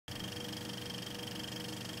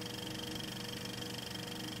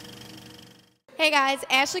Hey guys,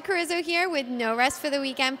 Ashley Carrizo here with No Rest for the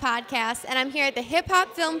Weekend podcast, and I'm here at the Hip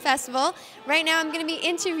Hop Film Festival. Right now I'm going to be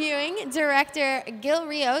interviewing director Gil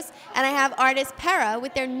Rios, and I have artist Pera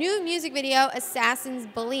with their new music video, Assassins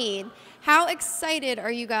Bleed. How excited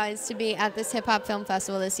are you guys to be at this Hip Hop Film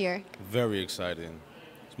Festival this year? Very excited.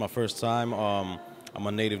 It's my first time. I'm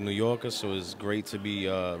a native New Yorker, so it's great to be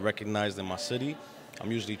recognized in my city.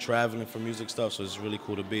 I'm usually traveling for music stuff, so it's really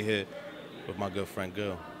cool to be here with my good friend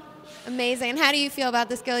Gil. Amazing. And how do you feel about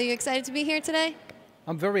this, Gil? Are you excited to be here today?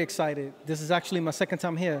 I'm very excited. This is actually my second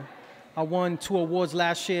time here. I won 2 awards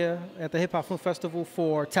last year at the Hip Hop Film Festival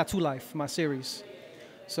for Tattoo Life, my series.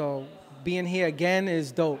 So being here again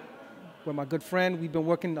is dope. With my good friend, we've been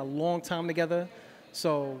working a long time together.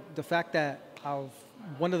 So the fact that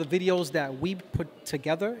one of the videos that we put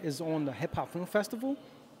together is on the Hip Hop Film Festival.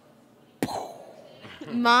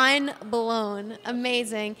 Mind blown.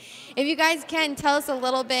 Amazing. If you guys can, tell us a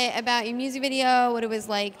little bit about your music video, what it was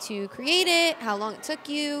like to create it, how long it took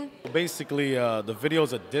you. Basically, the video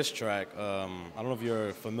is a diss track. I don't know if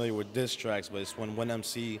you're familiar with diss tracks, but it's when one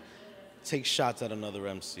MC takes shots at another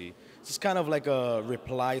MC. It's kind of like a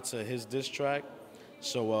reply to his diss track.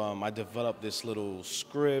 So I developed this little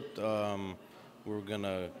script. We're going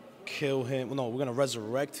to kill him. No, we're going to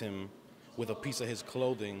resurrect him with a piece of his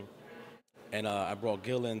clothing. And I brought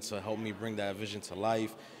Gil in to help me bring that vision to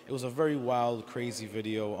life. It was a very wild, crazy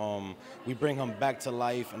video. We bring him back to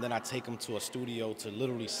life, and then I take him to a studio to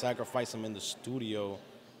literally sacrifice him in the studio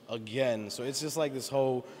again. So it's just like this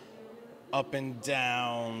whole up and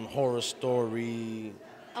down horror story.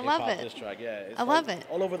 I love it. Diss track. Yeah, it's I love it.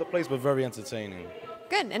 All over the place, but very entertaining.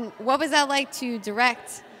 Good. And what was that like to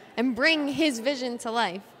direct and bring his vision to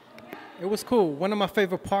life? It was cool. One of my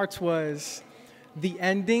favorite parts was the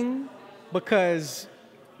ending, because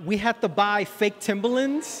we had to buy fake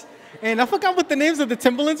Timberlands, and I forgot what the names of the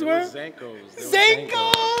Timberlands were. Zankos.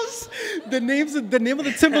 Zankos! The name of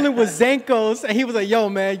the Timberland was Zankos, and he was like, "Yo,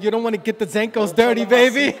 man, you don't want to get the Zankos dirty,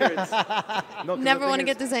 baby." No, Never want to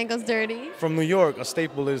get his ankles dirty. From New York, a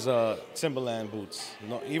staple is Timberland boots.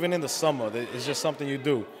 No, even in the summer, it's just something you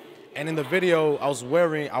do. And in the video,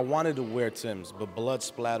 I wanted to wear Timbs, but blood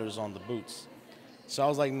splatters on the boots. So I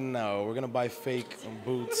was like, no, we're going to buy fake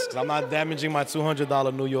boots, 'cause I'm not damaging my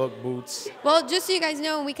 $200 New York boots. Well, just so you guys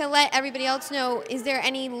know, and we can let everybody else know, is there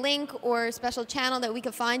any link or special channel that we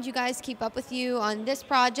can find you guys, keep up with you on this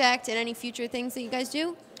project and any future things that you guys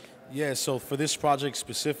do? Yeah, so for this project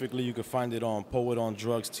specifically, you can find it on Poet on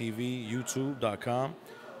Drugs TV, YouTube.com.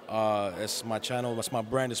 That's my channel. That's my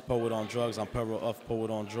brand is Poet on Drugs. I'm Pera of Poet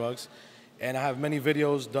on Drugs. And I have many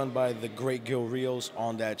videos done by the great Gil Rios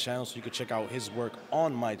on that channel, so you can check out his work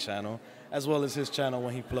on my channel, as well as his channel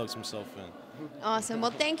when he plugs himself in. Awesome. Well,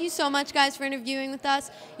 thank you so much, guys, for interviewing with us.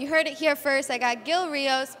 You heard it here first. I got Gil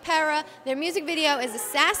Rios, Pera. Their music video is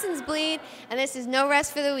Assassins Bleed, and this is No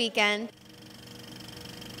Rest for the Weekend.